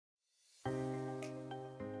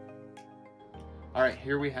Alright,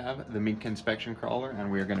 here we have the Mink inspection crawler,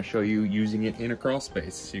 and we are going to show you using it in a crawl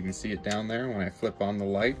space. So you can see it down there when I flip on the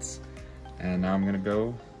lights. And now I'm going to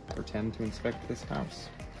go pretend to inspect this house.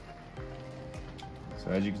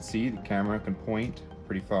 So as you can see, the camera can point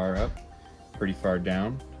pretty far up, pretty far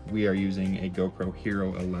down. We are using a GoPro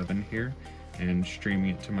Hero 11 here and streaming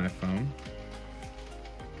it to my phone.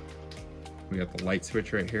 We got the light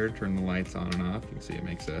switch right here to turn the lights on and off. You can see it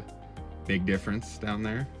makes a big difference down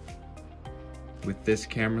there. With this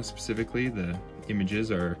camera specifically, the images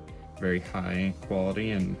are very high quality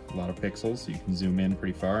and a lot of pixels, so you can zoom in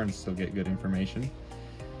pretty far and still get good information.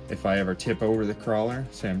 If I ever tip over the crawler,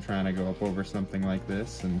 say I'm trying to go up over something like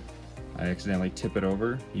this and I accidentally tip it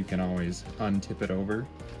over, you can always untip it over.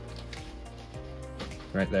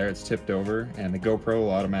 Right there, it's tipped over, and the GoPro will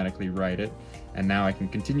automatically write it. And now I can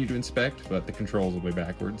continue to inspect, but the controls will be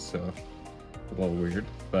backwards, so a little weird.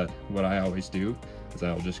 But what I always do is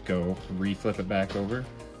I'll just go re-flip it back over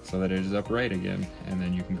so that it is upright again, and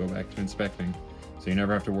then you can go back to inspecting. So you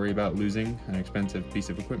never have to worry about losing an expensive piece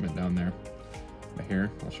of equipment down there. But here,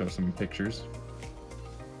 I'll show some pictures.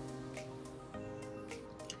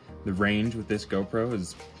 The range with this GoPro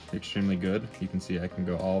is extremely good. You can see I can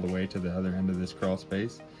go all the way to the other end of this crawl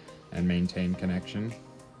space and maintain connection.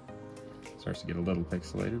 Starts to get a little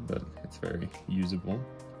pixelated, but it's very usable.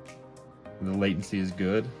 The latency is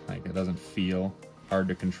good, like it doesn't feel hard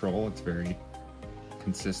to control, it's very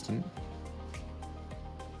consistent.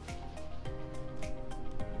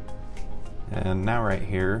 And now right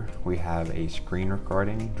here we have a screen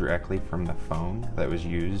recording directly from the phone that was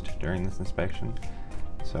used during this inspection.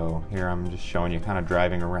 So here I'm just showing you kind of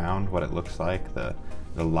driving around what it looks like, the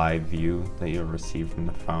live view that you'll receive from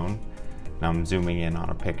the phone. Now I'm zooming in on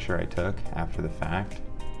a picture I took after the fact.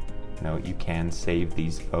 Note you can save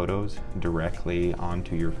these photos directly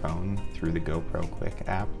onto your phone through the GoPro Quick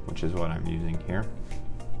app, which is what I'm using here.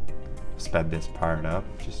 Sped this part up,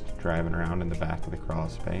 just driving around in the back of the crawl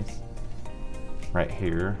space. Right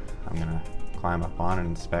here, I'm gonna climb up on and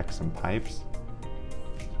inspect some pipes.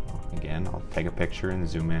 So again, I'll take a picture and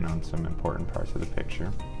zoom in on some important parts of the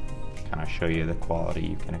picture. Kind of show you the quality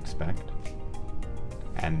you can expect.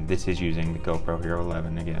 And this is using the GoPro Hero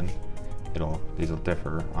 11 again. These will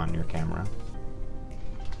differ on your camera.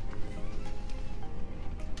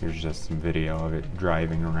 Here's just some video of it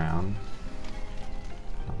driving around.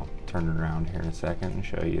 I'll turn it around here in a second and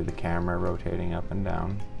show you the camera rotating up and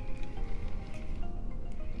down.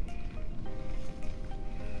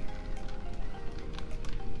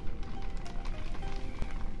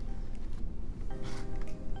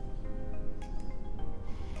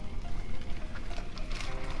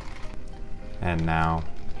 And now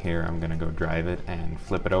here I'm gonna go drive it and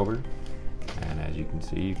flip it over. And as you can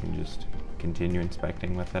see, you can just continue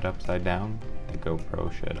inspecting with it upside down. The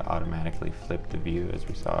GoPro should automatically flip the view as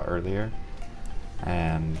we saw earlier.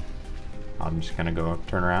 And I'm just gonna go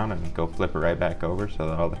turn around and go flip it right back over so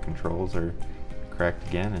that all the controls are correct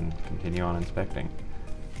again and continue on inspecting.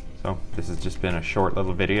 So this has just been a short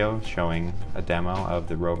little video showing a demo of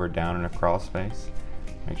the rover down in a crawl space.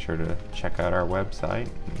 Make sure to check out our website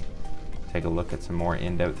and take a look at some more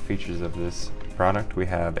in-depth features of this product. We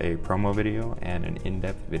have a promo video and an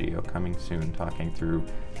in-depth video coming soon talking through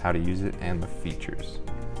how to use it and the features.